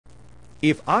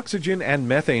If oxygen and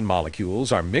methane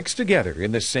molecules are mixed together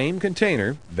in the same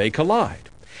container, they collide.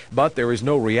 But there is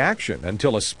no reaction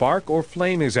until a spark or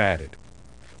flame is added.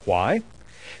 Why?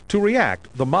 To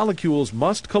react, the molecules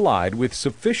must collide with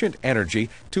sufficient energy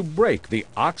to break the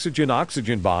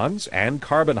oxygen-oxygen bonds and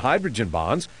carbon-hydrogen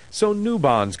bonds so new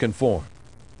bonds can form.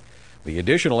 The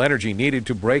additional energy needed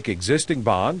to break existing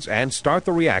bonds and start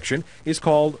the reaction is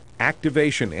called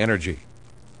activation energy.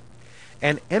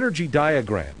 An energy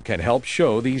diagram can help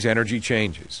show these energy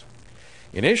changes.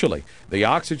 Initially, the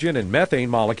oxygen and methane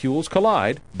molecules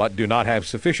collide but do not have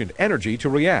sufficient energy to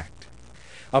react.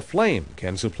 A flame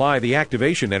can supply the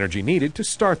activation energy needed to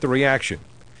start the reaction.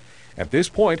 At this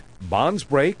point, bonds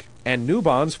break and new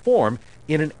bonds form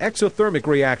in an exothermic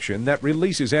reaction that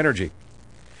releases energy.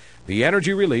 The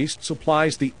energy released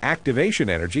supplies the activation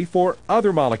energy for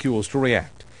other molecules to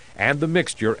react, and the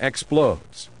mixture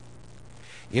explodes.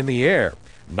 In the air,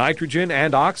 nitrogen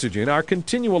and oxygen are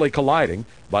continually colliding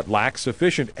but lack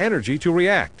sufficient energy to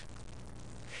react.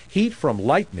 Heat from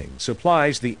lightning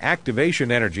supplies the activation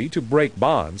energy to break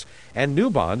bonds, and new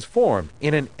bonds form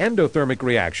in an endothermic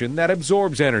reaction that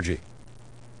absorbs energy.